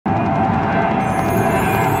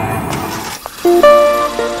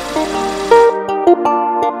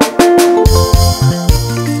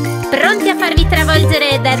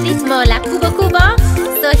la Cubo Cubo.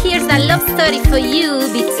 So here's a love story for you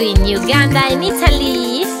between Uganda and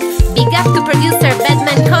Italy. Big up to producer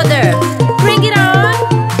Batman Coder. Bring it on!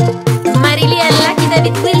 Marilì and Lucky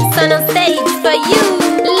David Wilson on stage for you.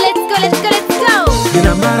 Let's go, let's go, let's go!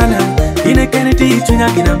 Gina marana, ine keneti chunya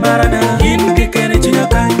gina marana, inke kene chunya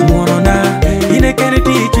kai morona, ine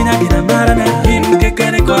keneti chunya gina marana, inke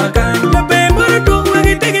kene kwa kai. Lape mora tu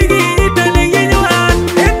wangi tegi tele yenyuan,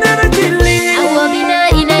 enana chili. Awobina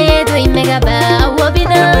ina yedo IMega ba,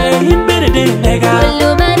 awobina. Lape himbere de mega.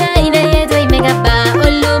 Olumana ina yedo IMega ba,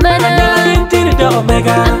 olumana. Andala intini do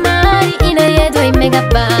mega. Amari ina yedo IMega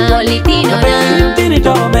ba, politino na. Lape intini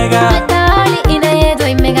do mega. Atali ina yedo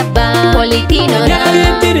IMega ba, politino na. Andala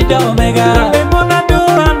intini do mega. Lape mona do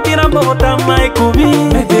antira mota mai kumi,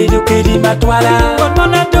 me bejo kedi matwala.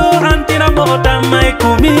 Mona do antira mota mai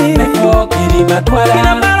kumi, me fo kedi matwala.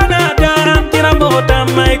 Gina marana do antira mota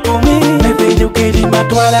mai kumi, me bejo kedi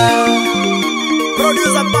matwala.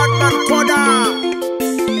 Producer Batman Coda.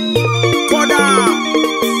 Coda.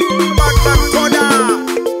 Batman Coda.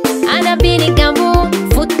 Ana bini gambu,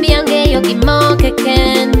 foot mi ange yogi moke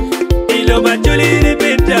ken. Ilo bachuli ni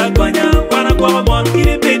pita kwanya, wana kwa mon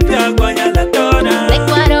kini pita kwanya la dona.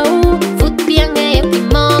 Tekwaro foot mi ange yogi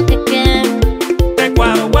moke ken.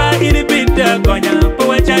 Tekwaro wa ini pita kwanya,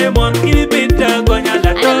 poa chayo mon kini pita kwanya la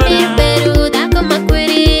Ana dona. miru beru dako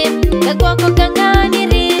makwiri, kagwako kangani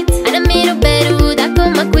rit. Ana miru beru dako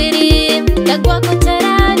makwiri, kagwako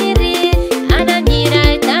charani rit. Ana nira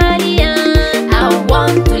Italian, I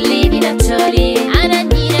want to live in a chori. Ana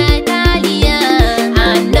nira Italian,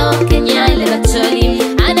 I know Kenya le bachori.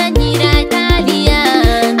 Ana nira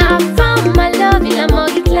Italian, I found my love in a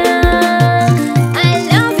Mogi clan. I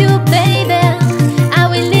love you, baby. I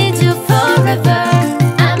will need you forever.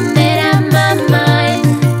 I made up my mind.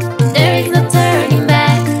 There is no turning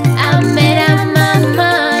back. I made up my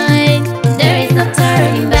mind. There is no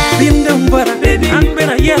turning back. Bindung bara, baby, I'm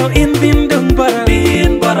better yell in bindung bara.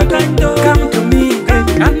 Bin bara kando, come to me, girl.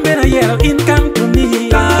 I'm better yell in, come to me,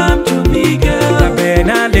 girl. Da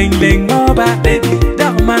bena ling ling moba, baby.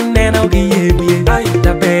 Da man nena giye biye. Ay,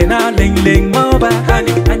 da bena ling ling moba,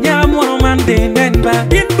 honey. Anya mo man den ba.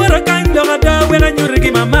 Bin bara kando da wela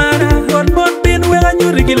nyurigi mamana. Bon bin wela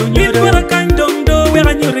nyurigi lu nyura. Bin bara kando do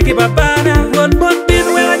wela nyurigi babana. Bon bin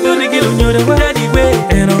wela nyurigi lu nyura. Daddy way,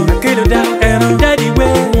 eno akelo da, eno daddy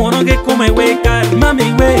way. Wanna get come away, girl.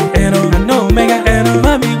 Mommy way, eno I know mega, eno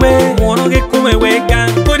mommy way. Wanna get come away, girl.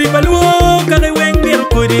 Kodi baluo, kale wengir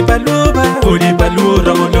kodi baluo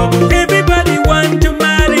ramonobo. Everybody want to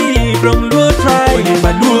marry from low tribe. Kodi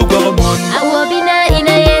baluo goromon. Awobina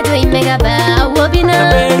ina yedo IMega ba, awobina.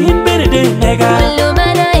 Abe himbere de mega.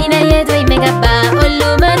 Olumana ina yedo IMega ba,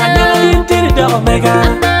 olumana. Andala intini do mega.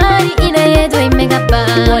 Amari ina yedo IMega ba,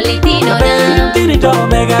 politino Abe na. intini do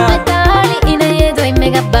mega. Atali ina yedo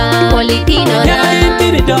IMega ba, politino na. Andala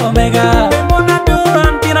intini do mega. Mona do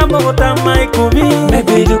antira mota mai kumi. Me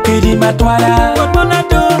bejo kedi matwala. Mona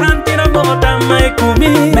do antira mota mai kumi.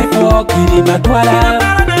 Me fo kedi matwala.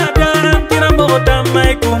 Mona do antira mota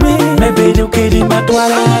mai kumi. Me bejo kedi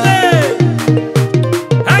matwala.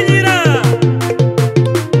 Anyira,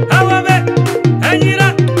 awabe, anyira,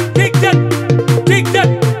 tic tac, tic tac,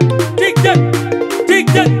 tic tac, tic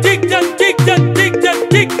tac, tic tac, tic tac, tic tac,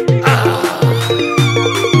 tic.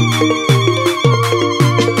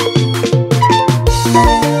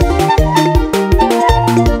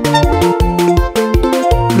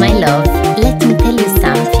 My love, let me tell you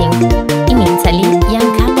something. In Italy, young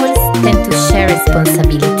couples tend to share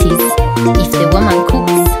responsibilities. If the woman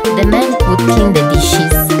cooks, the man would clean the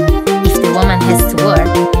dishes. If the woman has to work,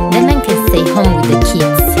 the man can stay home with the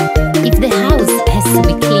kids. If the house has to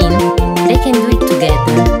be clean, they can do it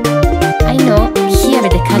together. I know here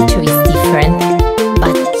the culture is different,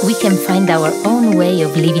 but we can find our own way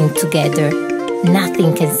of living together.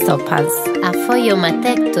 Nothing can stop us. A foglio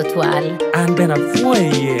matecto tual. Andena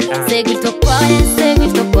fuori. Segui il tuo cuore, segui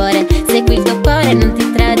il tuo cuore, segui il tuo cuore, non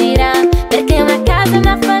ti tradirà. Perché una casa,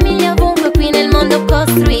 una famiglia ovunque qui nel mondo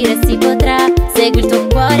costruire si potrà. Segui il tuo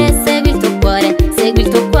cuore, segui il tuo cuore, segui il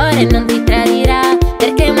tuo cuore, non ti tradirà.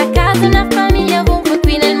 Perché una casa, una famiglia ovunque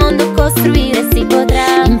qui nel mondo costruire si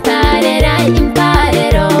potrà. Imparerai,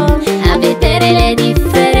 imparerò a vedere le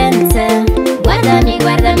differenze. Guardami,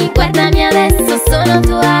 guardami, guardami adesso, sono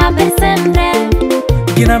tua per sempre.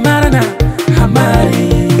 Gina marana,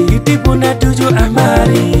 amari. Kitipuna tuju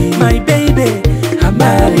amari. My baby,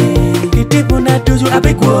 amari. Kitipuna tuju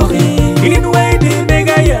abegori. In way de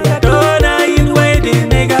mega ya, dona in way de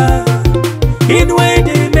mega. In way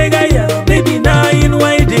de mega ya, baby na in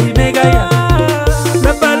way de mega ya.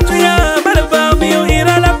 La paltuya, balabamio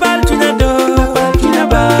ira la paltuya do. La paltuya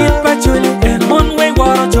ba.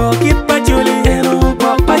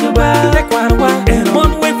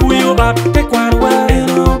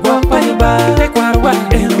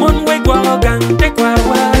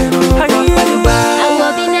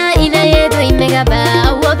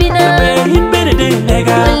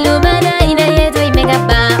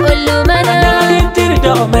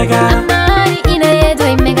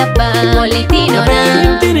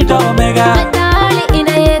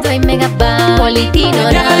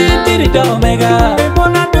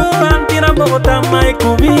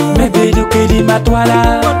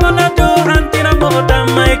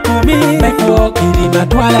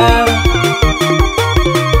 matwala.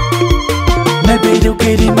 Nabedo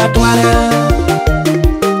kedi matwala.